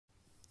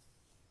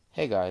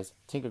Hey guys,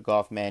 Tinker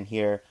Golf Man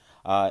here,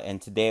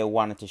 and today I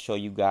wanted to show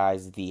you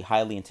guys the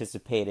highly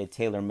anticipated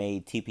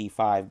TaylorMade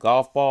TP5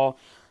 golf ball.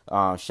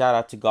 Shout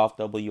out to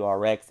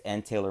GolfWRX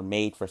and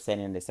TaylorMade for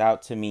sending this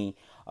out to me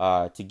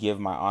to give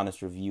my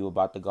honest review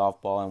about the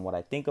golf ball and what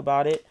I think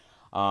about it.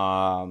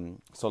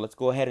 So let's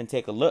go ahead and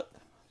take a look.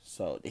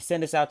 So they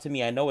sent this out to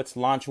me. I know it's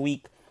launch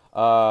week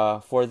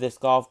for this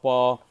golf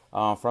ball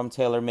from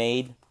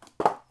TaylorMade.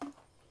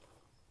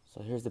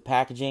 So here's the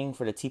packaging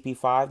for the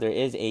TP5. There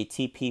is a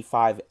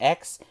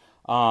TP5X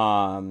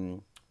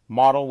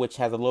model, which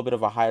has a little bit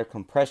of a higher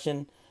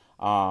compression.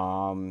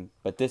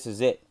 But this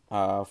is it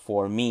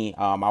for me.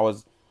 I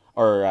was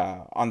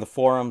on the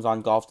forums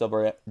on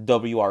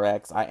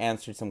GolfWRX, I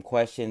answered some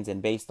questions,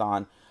 and based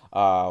on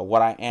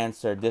what I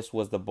answered, this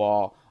was the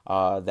ball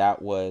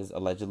that was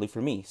allegedly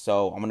for me.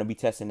 So I'm going to be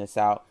testing this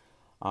out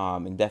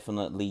and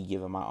definitely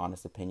giving my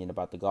honest opinion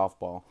about the golf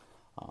ball.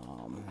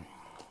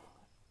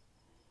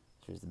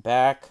 Here's the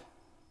back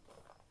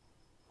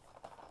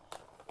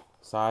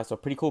side. So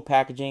pretty cool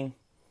packaging.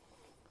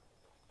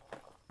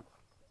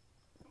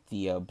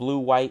 The blue,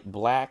 white,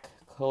 black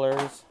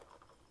colors.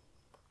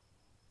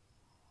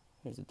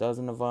 Here's a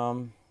dozen of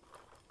them.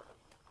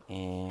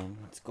 And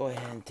let's go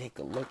ahead and take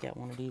a look at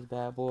one of these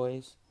bad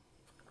boys.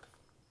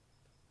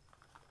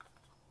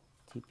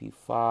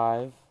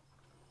 TP5.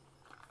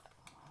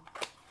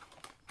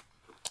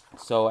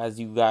 So as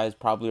you guys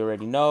probably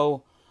already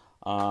know,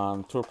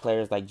 tour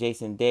players like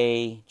Jason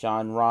Day,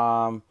 John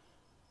Rahm,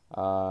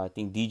 I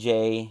think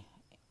DJ,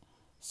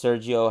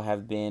 Sergio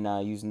have been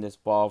using this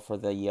ball for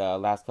the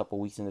last couple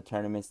weeks in the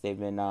tournaments they've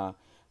been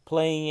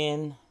playing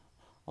in,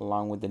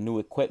 along with the new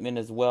equipment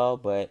as well,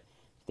 but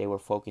they were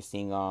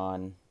focusing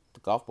on the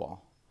golf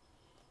ball.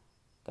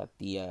 Got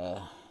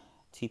the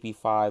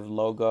TP5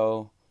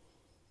 logo,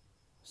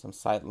 some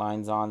sight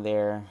lines on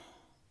there,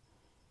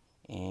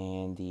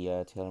 and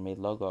the TaylorMade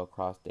logo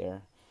across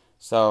there.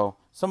 So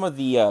some of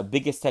the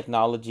biggest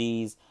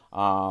technologies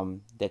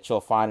that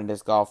you'll find in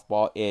this golf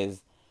ball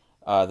is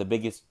the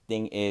biggest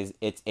thing is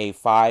it's a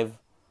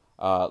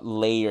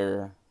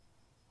 5-layer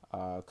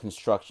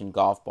construction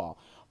golf ball.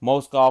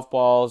 Most golf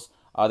balls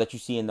that you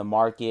see in the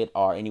market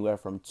are anywhere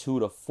from 2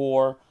 to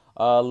 4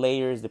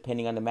 layers,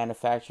 depending on the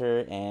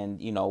manufacturer and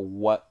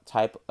what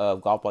type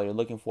of golf ball you're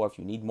looking for. If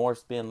you need more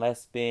spin,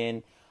 less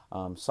spin,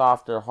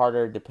 softer,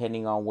 harder,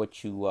 depending on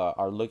what you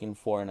are looking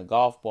for in a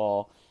golf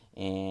ball.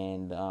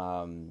 And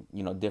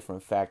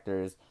different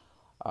factors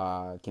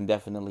can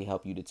definitely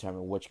help you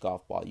determine which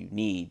golf ball you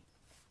need.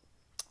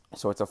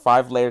 So it's a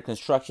 5-layer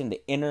construction.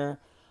 The inner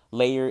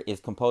layer is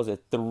composed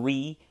of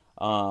three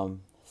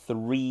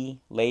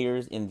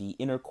layers in the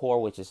inner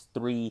core, which is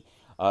 3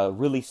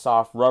 really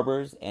soft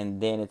rubbers, and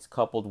then it's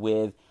coupled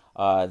with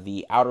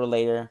the outer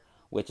layer,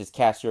 which is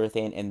cast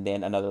urethane, and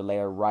then another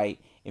layer right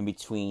in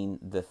between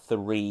the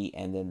 3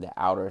 and then the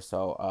outer,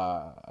 so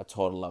a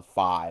total of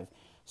 5.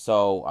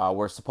 So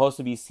we're supposed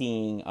to be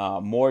seeing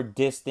more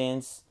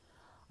distance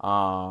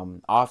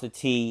off the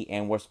tee,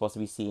 and we're supposed to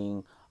be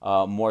seeing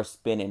more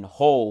spin and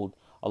hold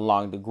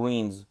along the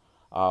greens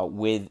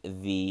with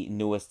the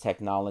newest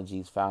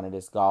technologies found in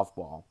this golf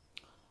ball.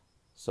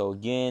 So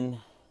again,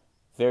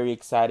 very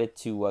excited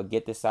to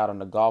get this out on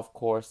the golf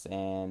course,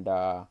 and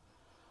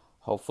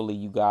hopefully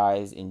you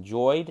guys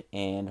enjoyed,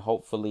 and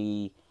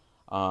hopefully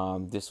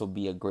this will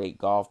be a great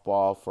golf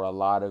ball for a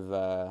lot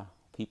of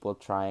people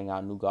trying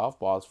out new golf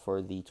balls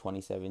for the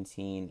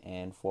 2017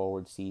 and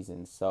forward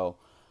season. So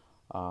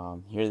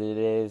here it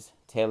is,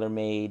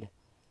 TaylorMade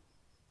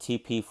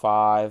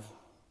TP5.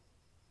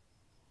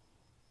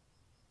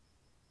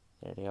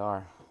 There they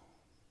are,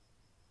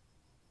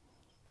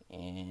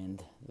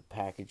 and the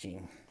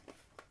packaging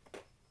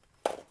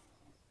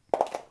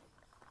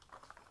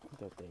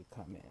that they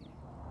come in.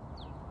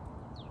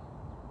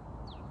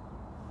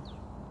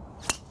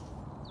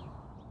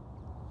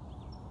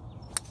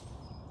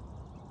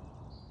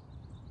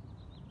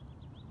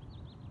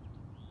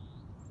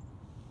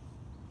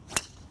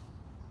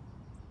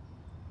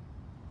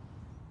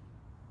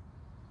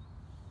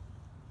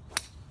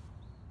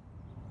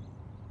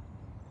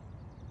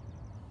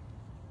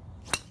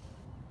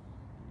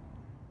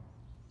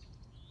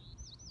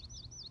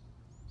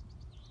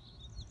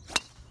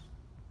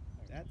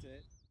 That's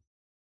it.